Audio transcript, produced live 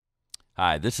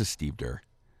Hi, this is Steve Durr.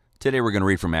 Today we're going to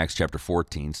read from Acts chapter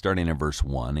 14, starting in verse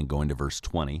 1 and going to verse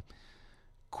 20.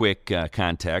 Quick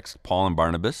context, Paul and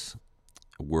Barnabas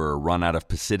were run out of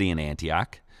Pisidian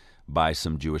Antioch by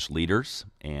some Jewish leaders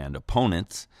and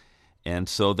opponents, and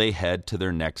so they head to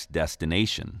their next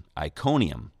destination,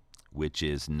 Iconium, which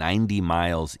is 90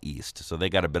 miles east. So they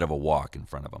got a bit of a walk in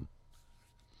front of them.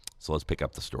 So let's pick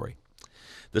up the story.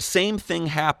 The same thing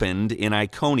happened in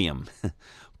Iconium.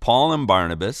 Paul and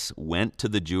Barnabas went to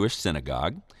the Jewish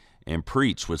synagogue and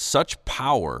preached with such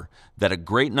power that a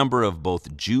great number of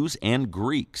both Jews and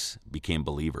Greeks became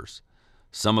believers.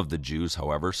 Some of the Jews,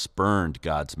 however, spurned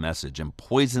God's message and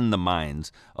poisoned the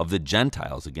minds of the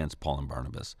Gentiles against Paul and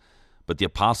Barnabas. But the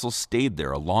apostles stayed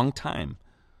there a long time,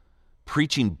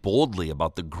 preaching boldly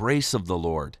about the grace of the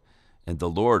Lord. And the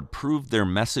Lord proved their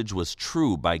message was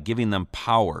true by giving them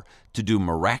power to do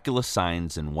miraculous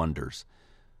signs and wonders.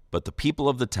 But the people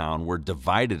of the town were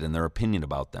divided in their opinion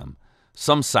about them.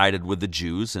 Some sided with the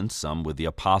Jews and some with the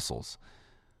apostles.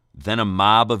 Then a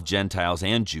mob of Gentiles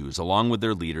and Jews, along with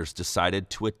their leaders, decided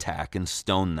to attack and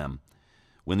stone them.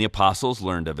 When the apostles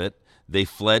learned of it, they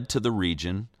fled to the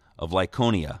region of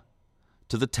Lycaonia,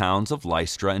 to the towns of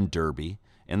Lystra and Derbe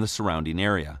and the surrounding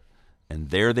area, and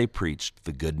there they preached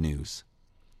the good news.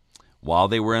 While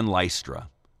they were in Lystra,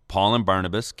 Paul and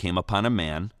Barnabas came upon a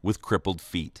man with crippled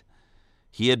feet.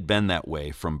 He had been that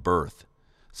way from birth,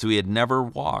 so he had never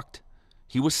walked.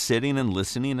 He was sitting and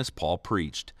listening as Paul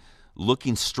preached.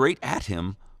 Looking straight at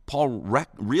him, Paul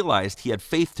realized he had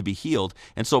faith to be healed,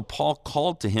 and so Paul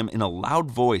called to him in a loud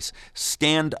voice,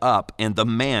 "Stand up," and the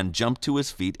man jumped to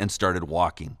his feet and started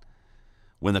walking.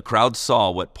 When the crowd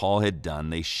saw what Paul had done,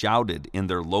 they shouted in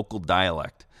their local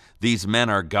dialect, "These men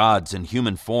are gods in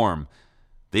human form."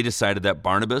 They decided that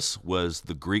Barnabas was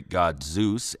the Greek god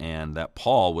Zeus and that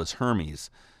Paul was Hermes,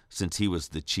 since he was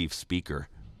the chief speaker.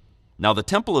 Now the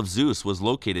temple of Zeus was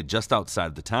located just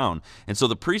outside the town, and so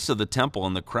the priests of the temple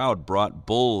and the crowd brought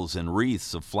bulls and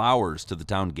wreaths of flowers to the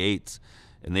town gates,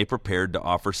 and they prepared to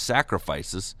offer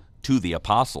sacrifices to the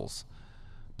apostles.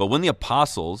 But when the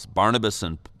apostles, Barnabas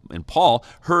and Paul,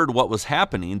 heard what was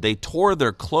happening, they tore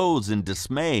their clothes in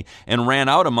dismay and ran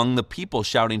out among the people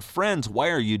shouting, "Friends, why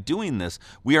are you doing this?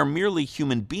 We are merely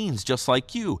human beings just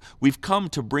like you. We've come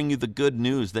to bring you the good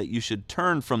news that you should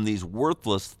turn from these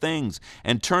worthless things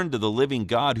and turn to the living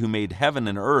God who made heaven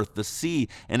and earth, the sea,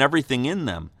 and everything in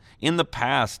them. In the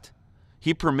past,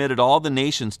 he permitted all the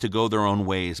nations to go their own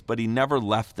ways, but he never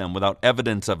left them without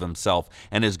evidence of himself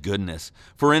and his goodness.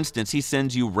 For instance, he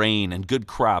sends you rain and good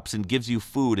crops and gives you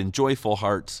food and joyful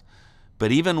hearts."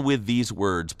 But even with these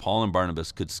words, Paul and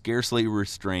Barnabas could scarcely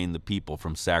restrain the people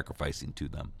from sacrificing to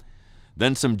them.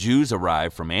 Then some Jews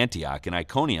arrived from Antioch and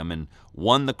Iconium and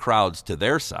won the crowds to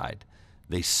their side.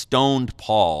 They stoned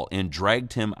Paul and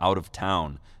dragged him out of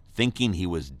town, thinking he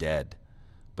was dead.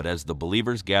 But as the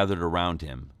believers gathered around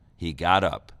him, he got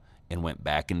up and went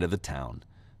back into the town.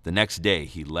 The next day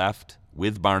he left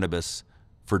with Barnabas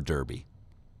for Derbe.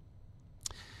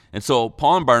 And so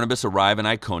Paul and Barnabas arrive in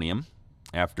Iconium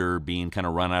after being kind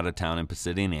of run out of town in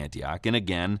Pisidian Antioch. And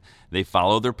again, they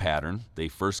follow their pattern. They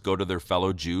first go to their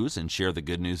fellow Jews and share the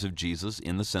good news of Jesus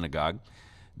in the synagogue.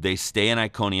 They stay in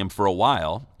Iconium for a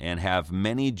while and have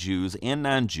many Jews and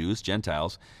non-Jews,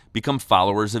 Gentiles, become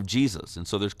followers of Jesus. And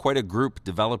so there's quite a group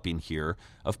developing here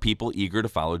of people eager to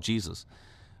follow Jesus.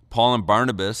 Paul and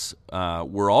Barnabas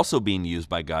were also being used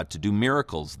by God to do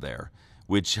miracles there,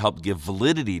 which helped give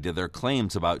validity to their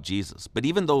claims about Jesus. But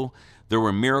even though there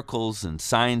were miracles and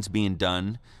signs being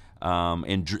done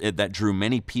that drew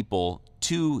many people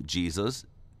to Jesus,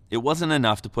 it wasn't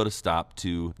enough to put a stop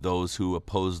to those who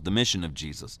opposed the mission of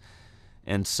Jesus.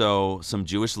 And so some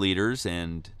Jewish leaders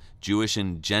and Jewish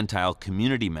and Gentile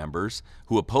community members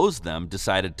who opposed them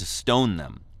decided to stone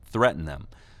them, threaten them.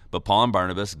 But Paul and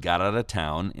Barnabas got out of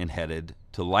town and headed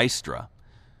to Lystra,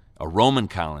 a Roman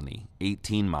colony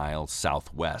 18 miles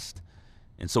southwest.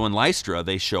 And so in Lystra,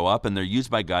 they show up and they're used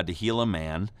by God to heal a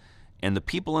man, and the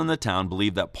people in the town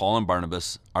believe that Paul and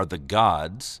Barnabas are the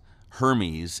gods,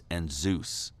 Hermes and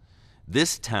Zeus.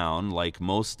 This town, like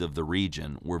most of the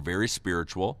region, were very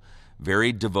spiritual,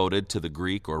 very devoted to the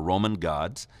Greek or Roman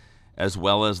gods, as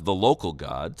well as the local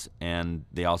gods, and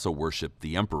they also worshiped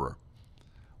the emperor.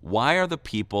 Why are the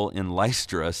people in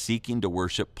Lystra seeking to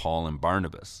worship Paul and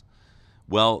Barnabas?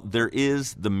 Well, there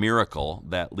is the miracle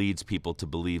that leads people to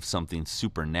believe something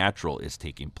supernatural is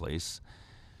taking place.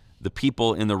 The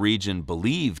people in the region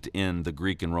believed in the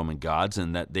Greek and Roman gods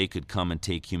and that they could come and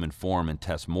take human form and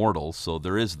test mortals, so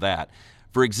there is that.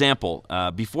 For example,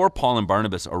 before Paul and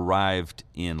Barnabas arrived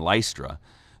in Lystra,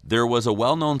 There was a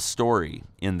well-known story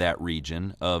in that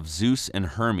region of Zeus and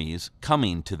Hermes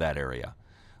coming to that area,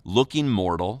 looking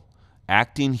mortal,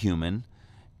 acting human,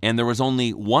 and there was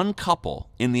only one couple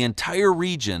in the entire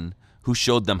region who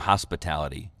showed them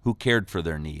hospitality, who cared for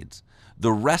their needs.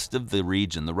 The rest of the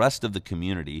region, the rest of the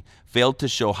community, failed to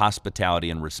show hospitality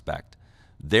and respect.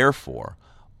 Therefore,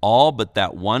 all but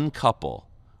that one couple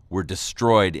were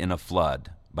destroyed in a flood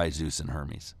by Zeus and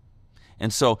Hermes.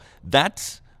 And so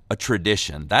that's a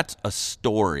tradition, that's a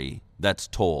story that's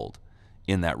told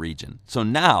in that region. So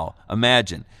now,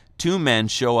 imagine, two men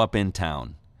show up in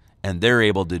town, and they're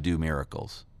able to do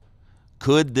miracles.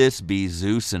 Could this be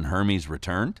Zeus and Hermes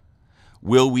returned?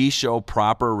 Will we show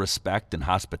proper respect and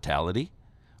hospitality,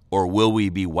 or will we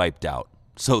be wiped out?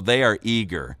 So they are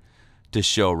eager to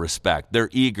show respect. They're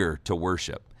eager to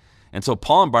worship. And so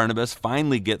Paul and Barnabas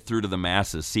finally get through to the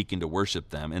masses seeking to worship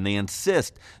them, and they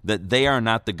insist that they are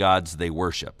not the gods they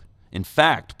worship. In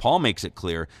fact, Paul makes it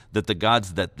clear that the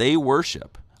gods that they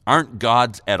worship aren't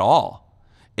gods at all,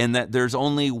 and that there's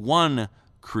only one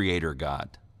creator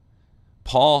God.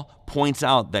 Paul points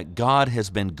out that God has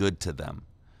been good to them.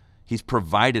 He's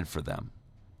provided for them,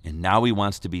 and now he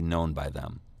wants to be known by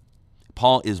them.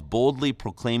 Paul is boldly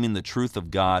proclaiming the truth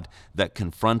of God that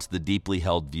confronts the deeply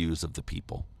held views of the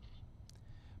people.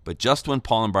 But just when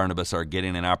Paul and Barnabas are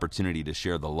getting an opportunity to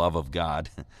share the love of God,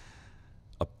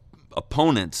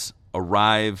 opponents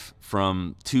arrive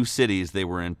from two cities they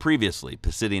were in previously,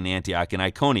 Pisidian Antioch and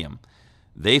Iconium.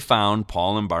 They found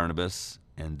Paul and Barnabas,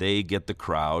 and they get the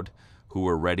crowd who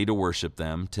were ready to worship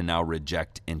them to now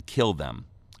reject and kill them.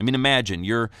 I mean, imagine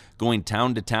you're going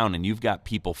town to town and you've got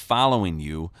people following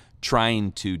you,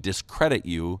 trying to discredit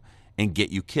you and get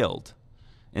you killed.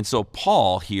 And so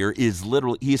Paul here is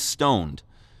he's stoned.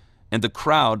 And the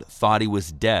crowd thought he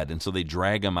was dead, and so they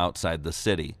drag him outside the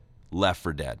city, left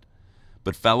for dead.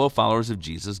 But fellow followers of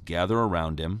Jesus gather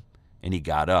around him, and he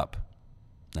got up.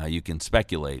 Now you can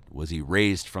speculate, was he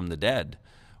raised from the dead,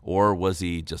 or was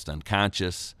he just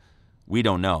unconscious? We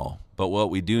don't know, but what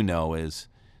we do know is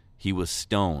he was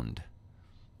stoned,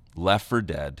 left for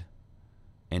dead,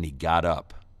 and he got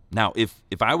up. Now,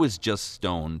 if I was just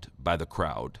stoned by the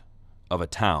crowd of a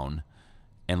town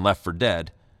and left for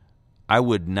dead, I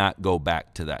would not go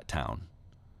back to that town.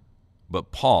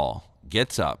 But Paul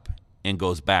gets up and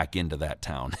goes back into that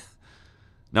town.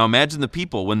 Now imagine the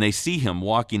people when they see him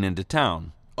walking into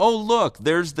town. Oh, look,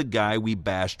 there's the guy we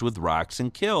bashed with rocks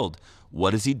and killed.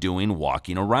 What is he doing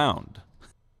walking around?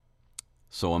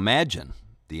 So imagine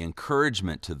the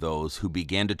encouragement to those who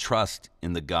began to trust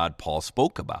in the God Paul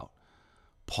spoke about.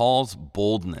 Paul's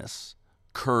boldness,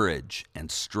 courage, and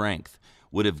strength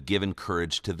would have given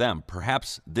courage to them.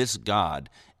 Perhaps this God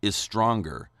is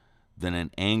stronger than an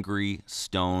angry,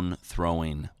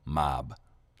 stone-throwing mob.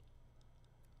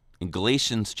 In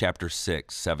Galatians chapter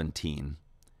 6:17,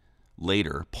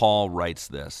 later, Paul writes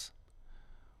this,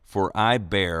 "For I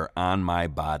bear on my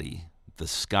body the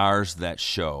scars that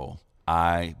show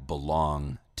I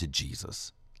belong to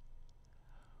Jesus."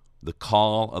 The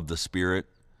call of the Spirit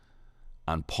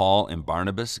on Paul and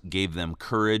Barnabas gave them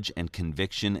courage and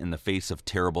conviction in the face of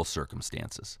terrible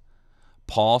circumstances.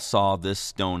 Paul saw this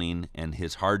stoning and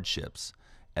his hardships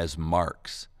as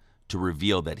marks to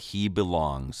reveal that he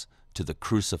belongs to the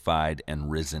crucified and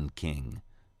risen King,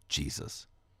 Jesus.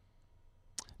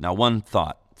 Now, one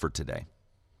thought for today.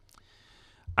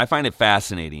 I find it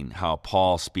fascinating how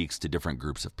Paul speaks to different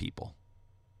groups of people.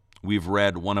 We've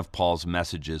read one of Paul's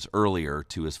messages earlier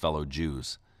to his fellow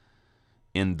Jews.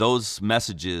 In those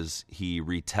messages, he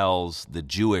retells the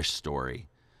Jewish story,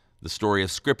 the story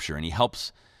of Scripture, and he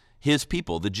helps his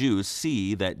people, the Jews,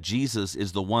 see that Jesus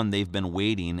is the one they've been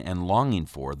waiting and longing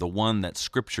for, the one that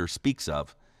Scripture speaks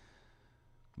of.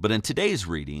 But in today's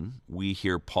reading, we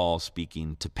hear Paul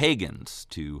speaking to pagans,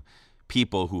 to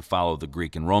people who follow the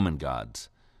Greek and Roman gods,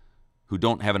 who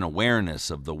don't have an awareness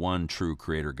of the one true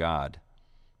Creator God.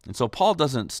 And so Paul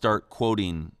doesn't start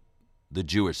quoting the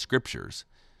Jewish Scriptures.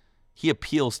 He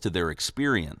appeals to their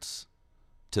experience,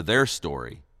 to their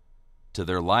story, to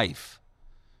their life.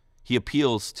 He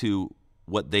appeals to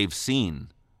what they've seen,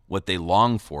 what they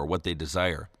long for, what they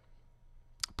desire.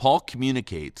 Paul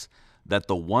communicates that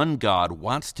the one God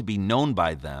wants to be known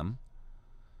by them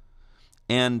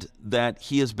and that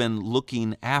he has been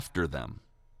looking after them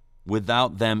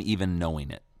without them even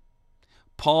knowing it.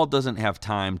 Paul doesn't have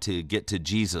time to get to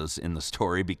Jesus in the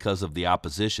story because of the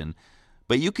opposition,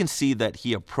 but you can see that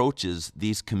he approaches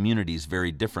these communities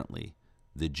very differently,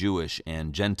 the Jewish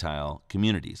and Gentile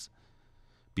communities.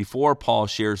 Before Paul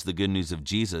shares the good news of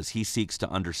Jesus, he seeks to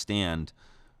understand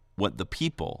what the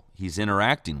people he's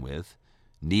interacting with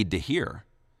need to hear.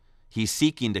 He's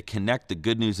seeking to connect the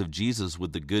good news of Jesus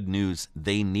with the good news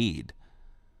they need.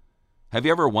 Have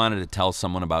you ever wanted to tell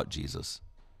someone about Jesus?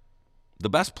 The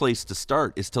best place to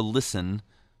start is to listen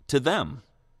to them,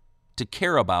 to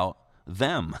care about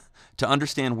them, to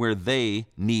understand where they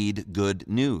need good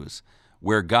news,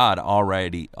 where God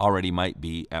already might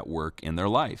be at work in their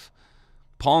life.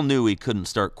 Paul knew he couldn't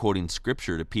start quoting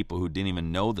Scripture to people who didn't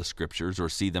even know the Scriptures or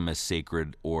see them as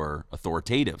sacred or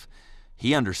authoritative.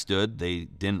 He understood they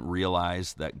didn't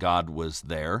realize that God was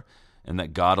there and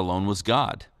that God alone was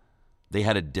God. They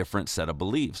had a different set of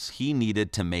beliefs. He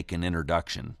needed to make an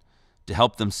introduction to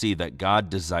help them see that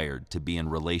God desired to be in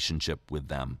relationship with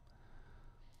them.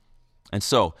 And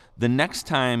so, the next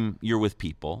time you're with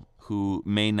people who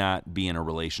may not be in a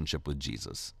relationship with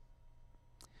Jesus,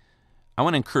 I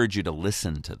want to encourage you to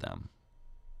listen to them,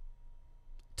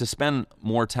 to spend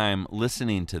more time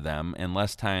listening to them and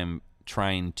less time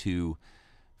trying to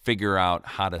figure out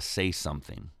how to say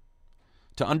something,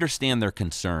 to understand their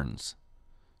concerns,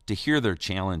 to hear their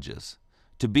challenges,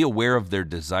 to be aware of their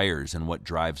desires and what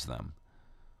drives them.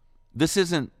 This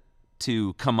isn't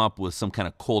to come up with some kind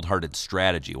of cold-hearted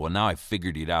strategy. Well, now I've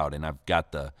figured it out and I've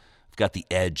got the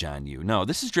edge on you. No,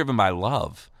 this is driven by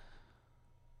love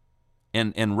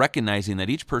and recognizing that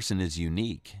each person is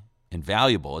unique and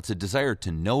valuable. It's a desire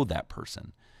to know that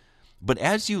person. But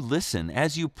as you listen,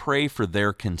 as you pray for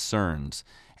their concerns,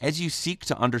 as you seek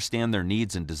to understand their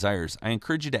needs and desires, I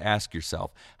encourage you to ask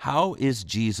yourself, how is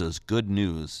Jesus good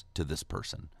news to this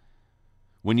person?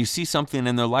 When you see something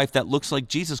in their life that looks like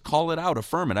Jesus, call it out,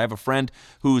 affirm it. I have a friend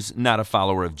who's not a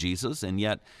follower of Jesus, and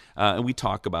yet we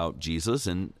talk about Jesus,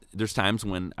 and there's times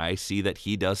when I see that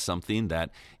he does something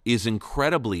that is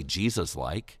incredibly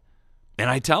Jesus-like, and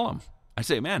I tell him, I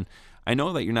say, man, I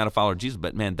know that you're not a follower of Jesus,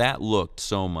 but man, that looked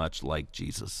so much like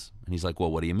Jesus. And he's like,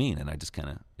 well, what do you mean? And I just kind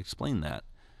of explain that.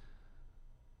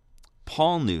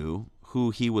 Paul knew who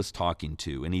he was talking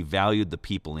to, and he valued the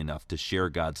people enough to share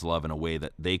God's love in a way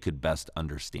that they could best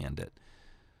understand it.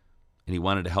 And he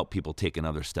wanted to help people take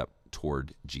another step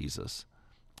toward Jesus.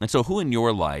 And so who in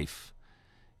your life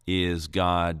is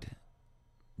God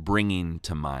bringing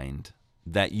to mind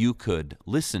that you could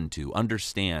listen to,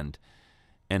 understand,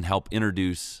 and help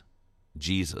introduce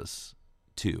Jesus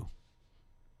to?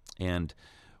 And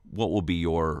what will be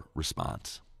your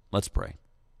response? Let's pray.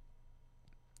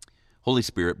 Holy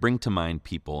Spirit, bring to mind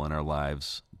people in our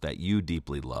lives that you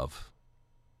deeply love,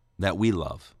 that we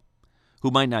love,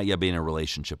 who might not yet be in a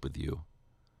relationship with you.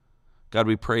 God,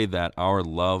 we pray that our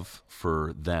love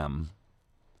for them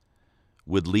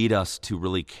would lead us to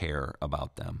really care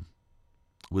about them,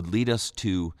 would lead us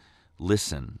to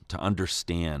listen, to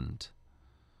understand,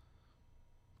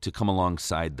 to come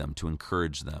alongside them, to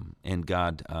encourage them. And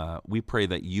God, we pray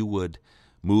that you would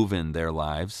move in their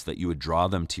lives, that you would draw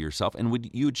them to yourself, and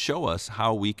you would show us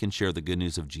how we can share the good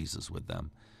news of Jesus with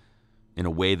them in a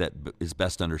way that is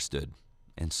best understood.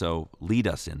 And so lead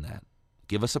us in that.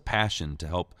 Give us a passion to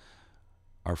help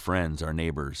our friends, our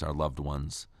neighbors, our loved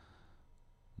ones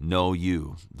know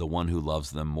you, the one who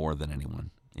loves them more than anyone.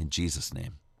 In Jesus'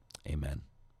 name, amen.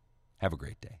 Have a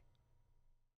great day.